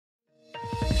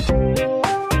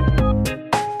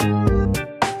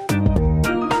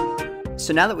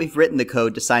So now that we've written the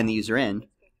code to sign the user in,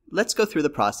 let's go through the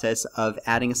process of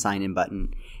adding a sign-in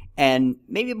button. And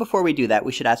maybe before we do that,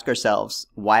 we should ask ourselves,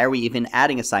 why are we even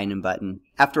adding a sign-in button?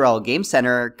 After all, Game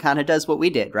Center kind of does what we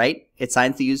did, right? It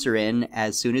signs the user in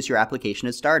as soon as your application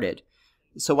has started.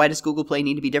 So why does Google Play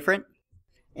need to be different?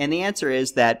 And the answer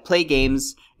is that Play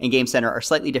games and Game Center are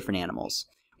slightly different animals.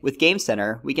 With Game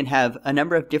Center, we can have a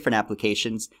number of different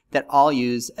applications that all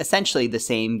use essentially the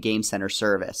same Game Center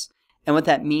service. And what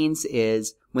that means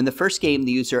is when the first game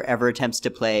the user ever attempts to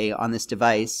play on this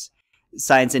device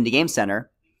signs into Game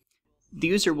Center, the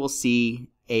user will see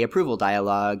an approval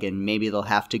dialog, and maybe they'll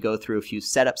have to go through a few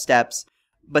setup steps.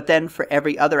 But then for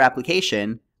every other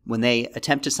application, when they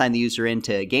attempt to sign the user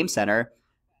into Game Center,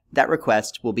 that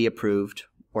request will be approved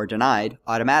or denied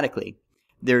automatically.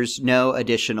 There's no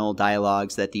additional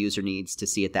dialogues that the user needs to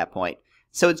see at that point.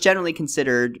 So it's generally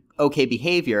considered okay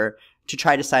behavior to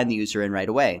try to sign the user in right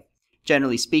away.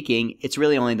 Generally speaking, it's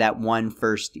really only that one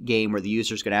first game where the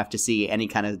user's going to have to see any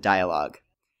kind of dialogue.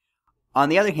 On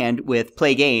the other hand, with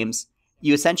Play games,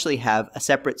 you essentially have a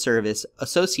separate service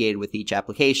associated with each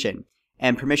application,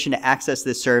 and permission to access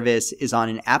this service is on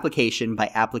an application by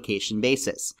application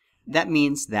basis. That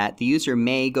means that the user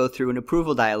may go through an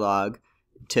approval dialog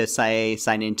to say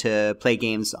sign into Play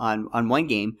games on one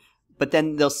game, but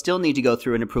then they'll still need to go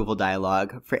through an approval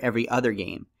dialog for every other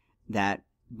game that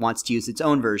wants to use its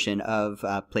own version of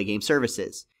Play game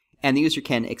services. And the user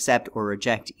can accept or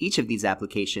reject each of these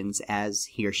applications as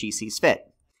he or she sees fit.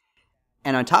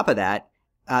 And on top of that,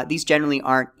 these generally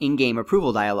aren't in-game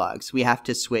approval dialogues. We have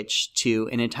to switch to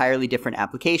an entirely different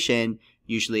application,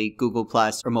 usually Google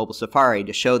Plus or Mobile Safari,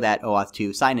 to show that OAuth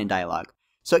 2 sign-in dialog.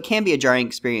 So it can be a jarring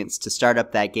experience to start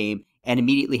up that game and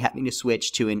immediately having to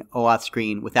switch to an OAuth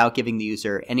screen without giving the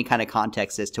user any kind of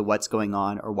context as to what's going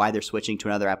on or why they're switching to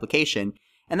another application.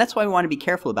 And that's why we want to be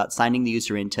careful about signing the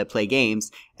user in to Play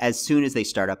games as soon as they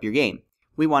start up your game.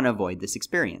 We want to avoid this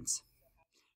experience.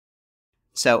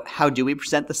 So how do we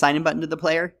present the sign-in button to the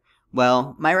player?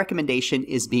 Well, my recommendation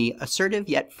is be assertive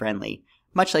yet friendly,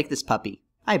 much like this puppy.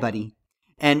 Hi, buddy.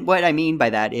 And what I mean by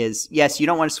that is, yes, you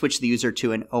don't want to switch the user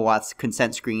to an OAuth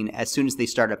consent screen as soon as they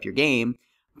start up your game,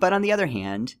 but on the other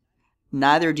hand,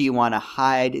 neither do you want to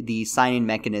hide the sign-in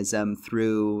mechanism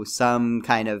through some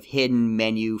kind of hidden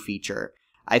menu feature.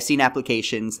 I've seen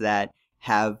applications that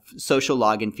have social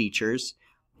login features,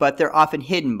 but they're often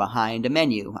hidden behind a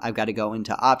menu. I've got to go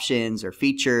into options or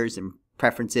features and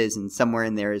preferences, and somewhere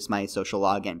in there is my social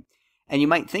login. And you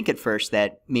might think at first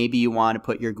that maybe you want to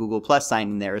put your Google Plus sign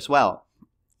in there as well.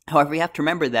 However, you have to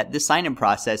remember that this sign-in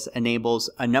process enables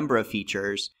a number of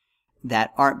features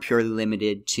that aren't purely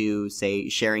limited to, say,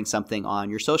 sharing something on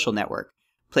your social network.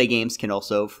 Play games can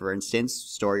also, for instance,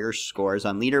 store your scores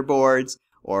on leaderboards,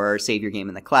 or save your game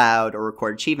in the cloud, or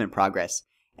record achievement progress.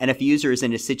 And if a user is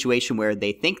in a situation where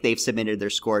they think they've submitted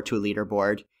their score to a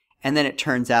leaderboard, and then it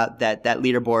turns out that that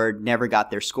leaderboard never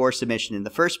got their score submission in the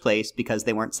first place because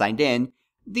they weren't signed in,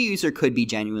 the user could be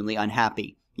genuinely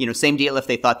unhappy. You know, same deal if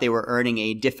they thought they were earning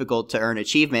a difficult-to-earn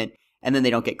achievement, and then they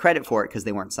don't get credit for it because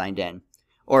they weren't signed in.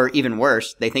 Or even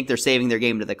worse, they think they're saving their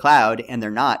game to the cloud, and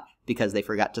they're not because they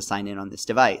forgot to sign in on this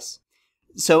device.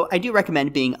 So I do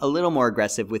recommend being a little more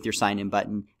aggressive with your sign-in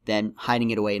button than hiding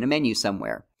it away in a menu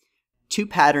somewhere. Two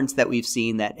patterns that we've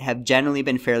seen that have generally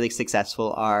been fairly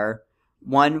successful are,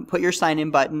 one, put your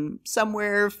sign-in button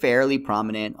somewhere fairly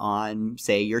prominent on,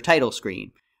 say, your title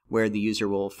screen, where the user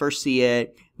will first see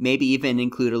it, maybe even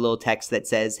include a little text that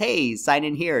says, hey, sign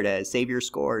in here to save your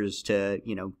scores to,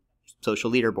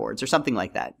 social leaderboards or something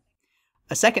like that.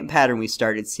 A second pattern we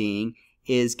started seeing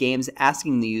is games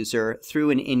asking the user through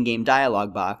an in-game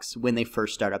dialog box when they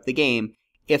first start up the game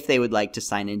if they would like to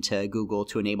sign into Google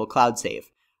to enable cloud save.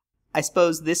 I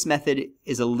suppose this method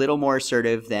is a little more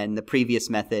assertive than the previous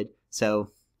method,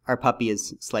 so our puppy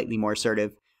is slightly more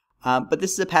assertive. But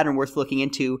this is a pattern worth looking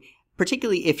into,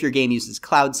 particularly if your game uses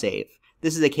cloud save.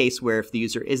 This is a case where if the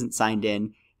user isn't signed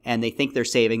in and they think they're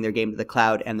saving their game to the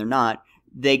cloud and they're not,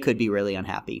 they could be really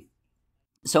unhappy.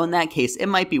 So in that case, it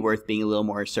might be worth being a little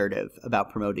more assertive about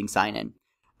promoting sign-in.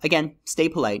 Again, stay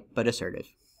polite, but assertive.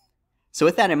 So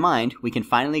with that in mind, we can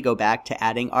finally go back to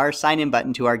adding our sign-in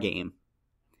button to our game.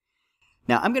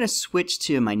 Now I'm going to switch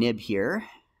to my nib here,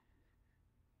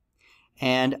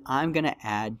 and I'm going to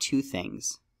add two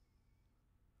things.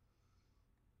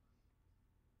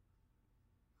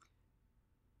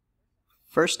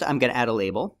 First, I'm going to add a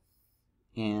label,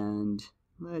 and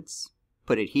let's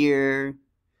put it here.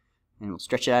 And we'll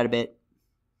stretch it out a bit.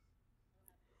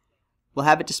 We'll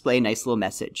have it display a nice little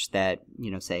message that,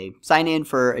 say, sign in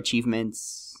for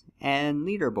achievements and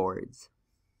leaderboards.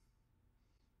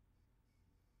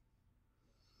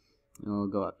 We'll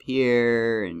go up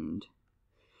here and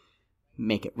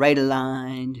make it right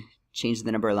aligned, change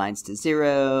the number of lines to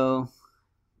 0,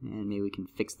 and maybe we can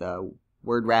fix the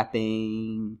word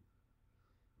wrapping.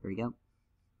 There we go.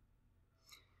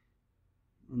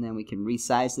 And then we can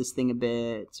resize this thing a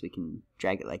bit, so we can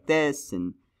drag it like this,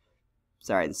 and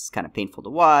sorry, this is kind of painful to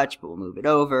watch, but we'll move it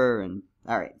over, and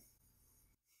alright.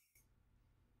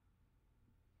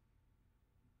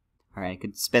 Alright, I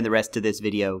could spend the rest of this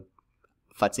video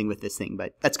futzing with this thing,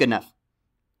 but that's good enough.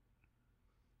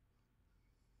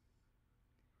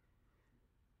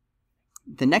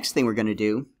 The next thing we're going to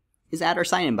do is add our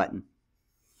sign-in button.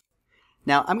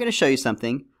 Now, I'm going to show you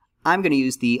something. I'm going to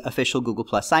use the official Google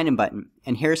Plus sign-in button,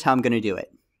 and here's how I'm going to do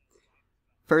it.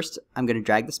 First, I'm going to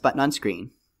drag this button on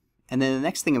screen, and then the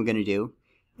next thing I'm going to do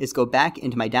is go back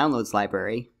into my Downloads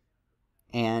library,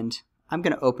 and I'm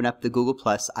going to open up the Google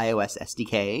Plus iOS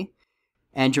SDK.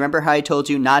 And do you remember how I told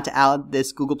you not to add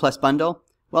this Google Plus bundle?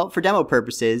 Well, for demo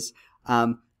purposes,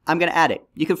 I'm going to add it.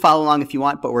 You can follow along if you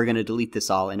want, but we're going to delete this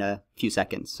all in a few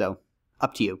seconds, so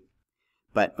up to you.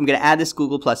 But I'm going to add this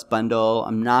Google Plus bundle.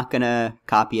 I'm not going to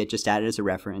copy it, just add it as a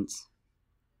reference.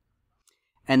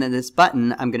 And then this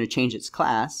button, I'm going to change its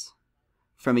class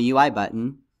from a UI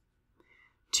button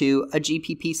to a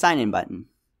GPP sign-in button.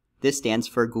 This stands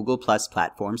for Google Plus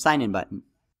Platform Sign-in Button.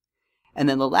 And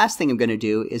then the last thing I'm going to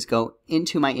do is go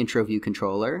into my intro view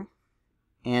controller,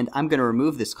 and I'm going to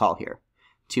remove this call here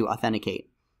to authenticate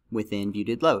within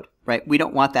view.did.load, right? We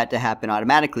don't want that to happen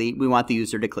automatically. We want the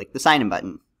user to click the sign-in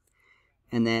button.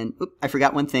 And then, I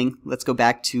forgot one thing. Let's go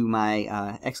back to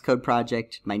my Xcode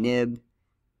project, my nib,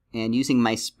 and using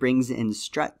my springs and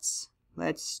struts,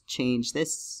 let's change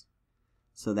this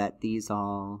so that these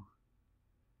all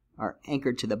are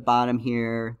anchored to the bottom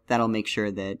here. That'll make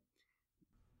sure that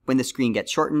when the screen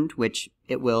gets shortened, which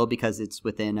it will because it's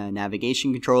within a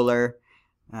navigation controller,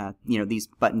 these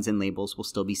buttons and labels will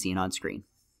still be seen on screen.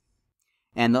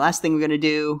 And the last thing we're going to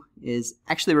do is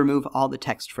actually remove all the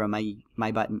text from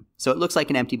my button. So it looks like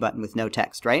an empty button with no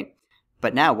text, right?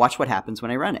 But now watch what happens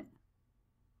when I run it.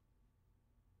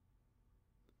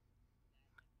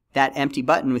 That empty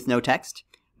button with no text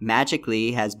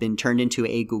magically has been turned into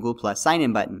a Google Plus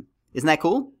sign-in button. Isn't that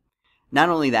cool? Not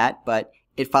only that, but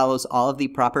it follows all of the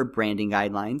proper branding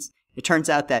guidelines. It turns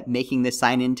out that making this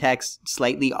sign-in text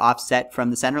slightly offset from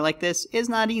the center like this is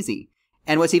not easy.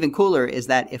 And what's even cooler is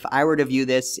that if I were to view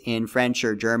this in French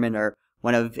or German or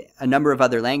one of a number of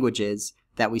other languages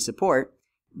that we support,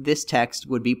 this text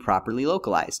would be properly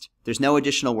localized. There's no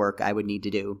additional work I would need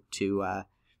to do to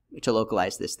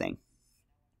localize this thing.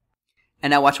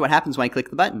 And now watch what happens when I click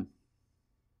the button.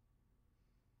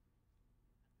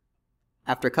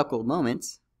 After a couple of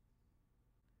moments,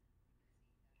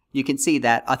 you can see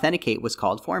that Authenticate was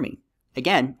called for me.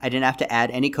 Again, I didn't have to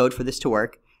add any code for this to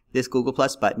work. This Google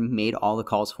Plus button made all the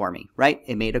calls for me, right?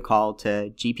 It made a call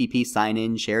to GPP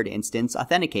sign-in, shared instance,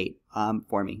 authenticate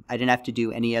for me. I didn't have to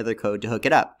do any other code to hook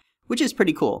it up, which is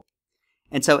pretty cool.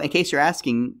 And so in case you're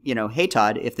asking, hey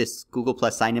Todd, if this Google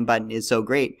Plus sign-in button is so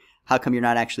great, how come you're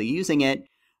not actually using it?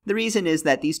 The reason is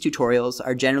that these tutorials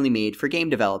are generally made for game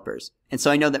developers. And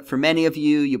so I know that for many of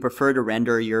you, you prefer to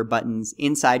render your buttons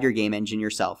inside your game engine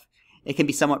yourself. It can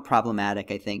be somewhat problematic,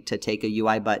 I think, to take a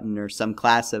UI button or some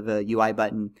class of a UI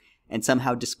button and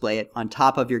somehow display it on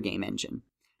top of your game engine.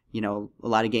 A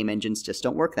lot of game engines just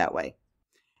don't work that way.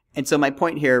 And so my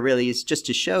point here really is just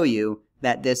to show you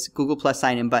that this Google Plus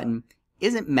sign-in button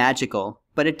isn't magical,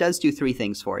 but it does do 3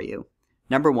 things for you.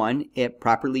 Number 1, it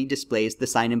properly displays the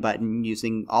sign-in button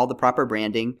using all the proper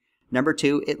branding. Number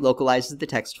 2, it localizes the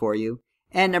text for you.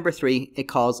 And number 3, it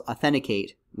calls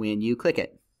Authenticate when you click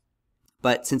it.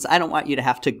 But since I don't want you to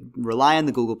have to rely on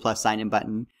the Google Plus sign-in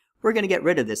button, we're going to get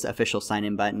rid of this official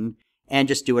sign-in button and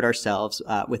just do it ourselves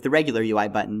with the regular UI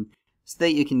button so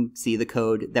that you can see the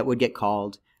code that would get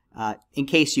called in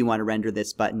case you want to render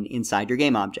this button inside your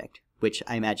game object, which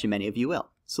I imagine many of you will.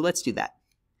 So let's do that.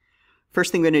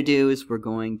 First thing we're going to do is we're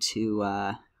going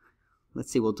to,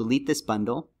 we'll delete this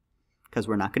bundle because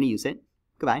we're not going to use it.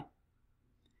 Goodbye.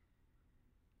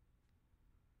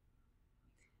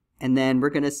 And then we're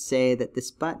going to say that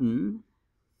this button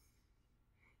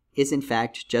is in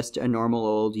fact just a normal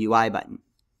old UI button.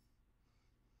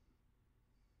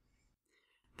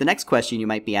 The next question you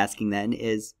might be asking then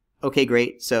is, okay,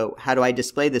 great, so how do I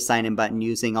display the sign-in button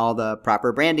using all the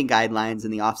proper branding guidelines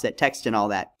and the offset text and all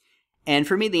that? And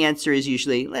for me, the answer is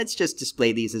usually, let's just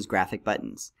display these as graphic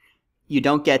buttons. You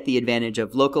don't get the advantage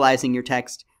of localizing your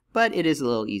text, but it is a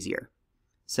little easier.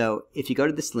 So if you go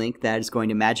to this link that is going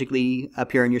to magically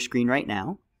appear on your screen right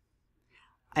now,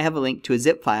 I have a link to a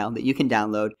zip file that you can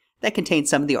download that contains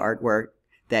some of the artwork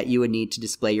that you would need to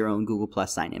display your own Google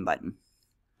Plus sign-in button.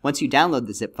 Once you download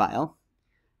the zip file,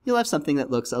 you'll have something that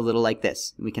looks a little like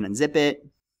this. We can unzip it,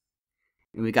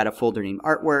 and we've got a folder named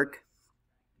Artwork,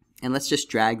 and let's just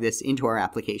drag this into our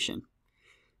application.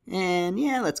 And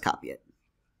yeah, let's copy it.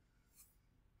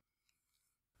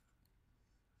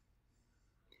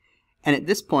 And at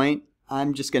this point,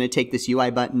 I'm just going to take this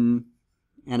UI button,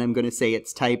 and I'm going to say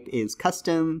its type is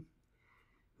custom,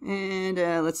 and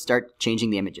let's start changing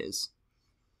the images.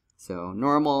 So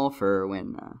normal for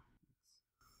when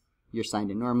you're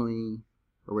signed in normally,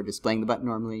 or we're displaying the button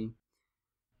normally.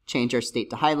 Change our state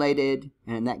to highlighted,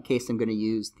 and in that case I'm going to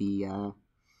use the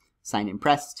sign in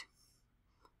pressed.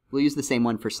 We'll use the same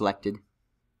one for selected.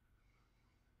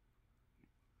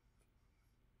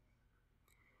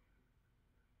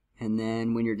 And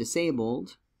then when you're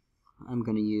disabled, I'm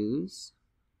going to use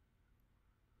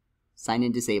sign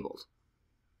in disabled.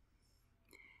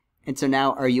 And so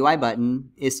now our UI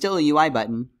button is still a UI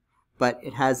button, but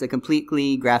it has a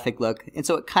completely graphic look, and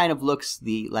so it kind of looks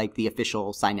like the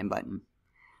official sign-in button.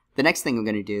 The next thing I'm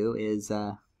going to do is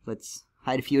let's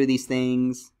hide a few of these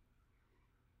things.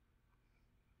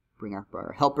 Bring up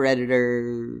our helper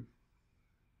editor.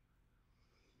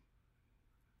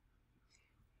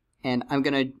 And I'm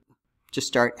going to just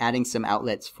start adding some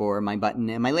outlets for my button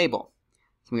and my label.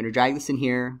 So I'm going to drag this in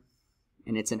here,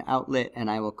 and it's an outlet, and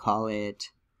I will call it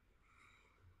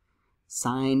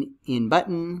sign in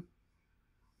button.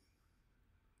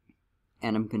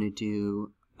 And I'm going to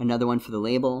do another one for the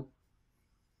label.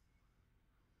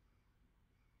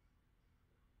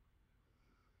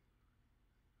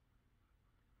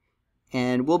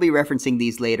 And we'll be referencing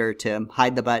these later to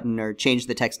hide the button or change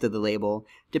the text of the label,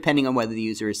 depending on whether the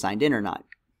user is signed in or not.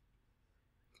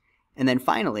 And then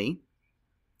finally,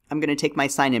 I'm going to take my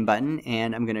sign in button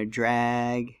and I'm going to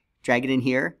drag it in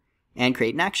here and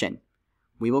create an action.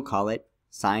 We will call it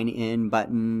sign in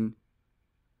button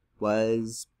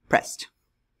was pressed.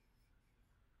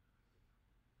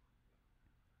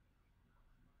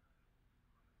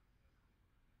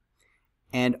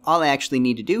 And all I actually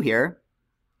need to do here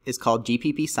is called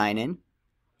GPP sign-in,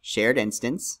 shared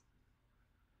instance,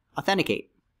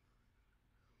 authenticate.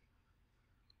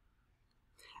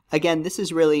 Again, this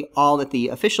is really all that the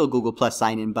official Google Plus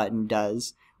sign-in button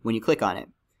does when you click on it.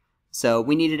 So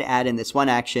we needed to add in this one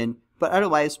action, but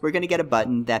otherwise we're going to get a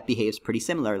button that behaves pretty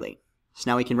similarly. So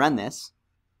now we can run this.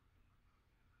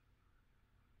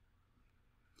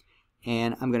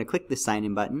 And I'm going to click the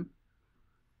sign-in button.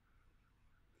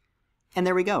 And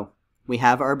there we go. We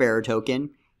have our bearer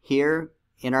token here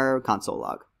in our console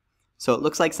log. So it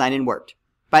looks like sign-in worked.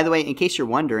 By the way, in case you're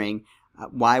wondering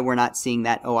why we're not seeing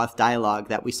that OAuth dialog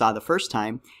that we saw the first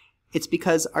time, it's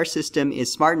because our system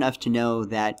is smart enough to know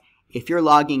that if you're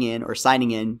logging in or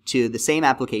signing in to the same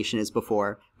application as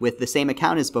before, with the same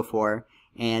account as before,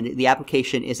 and the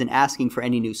application isn't asking for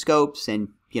any new scopes and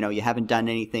you haven't done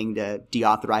anything to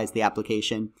deauthorize the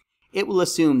application, it will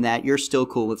assume that you're still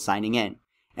cool with signing in.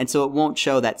 And so it won't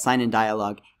show that sign-in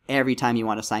dialog every time you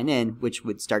want to sign in, which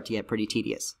would start to get pretty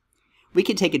tedious. We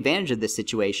can take advantage of this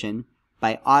situation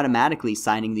by automatically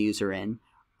signing the user in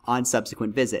on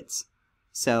subsequent visits.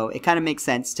 So it kind of makes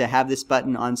sense to have this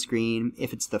button on screen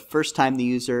if it's the first time the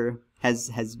user has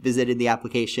visited the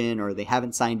application or they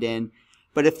haven't signed in.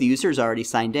 But if the user is already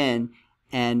signed in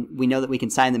and we know that we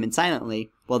can sign them in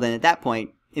silently, well then at that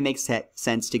point it makes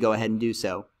sense to go ahead and do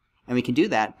so. And we can do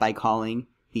that by calling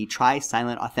the try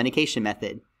silent authentication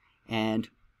method. And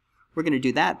we're going to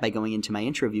do that by going into my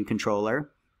intro view controller,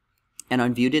 and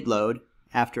on view did load,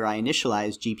 after I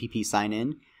initialize GPP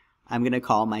sign-in, I'm going to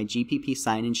call my GPP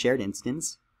sign-in shared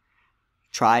instance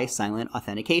try silent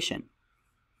authentication.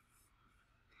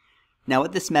 Now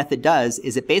what this method does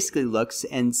is it basically looks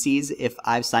and sees if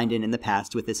I've signed in the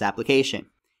past with this application.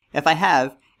 If I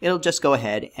have, it'll just go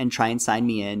ahead and try and sign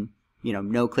me in,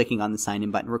 no clicking on the sign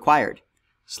in button required.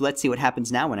 So let's see what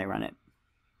happens now when I run it.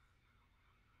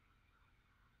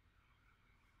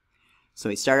 So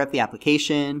we start up the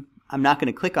application. I'm not going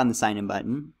to click on the sign in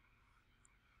button,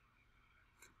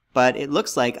 but it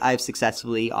looks like I've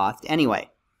successfully authed anyway,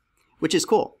 which is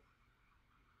cool.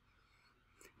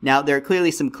 Now there are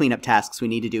clearly some cleanup tasks we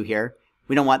need to do here.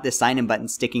 We don't want this sign in button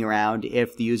sticking around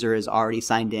if the user is already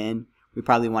signed in. We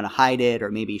probably want to hide it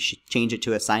or maybe change it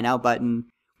to a sign out button.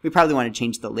 We probably want to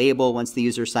change the label once the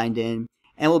user signed in.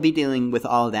 And we'll be dealing with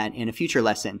all of that in a future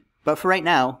lesson. But for right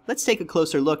now, let's take a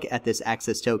closer look at this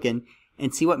access token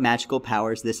and see what magical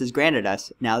powers this has granted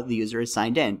us now that the user is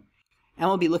signed in. And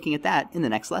we'll be looking at that in the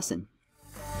next lesson.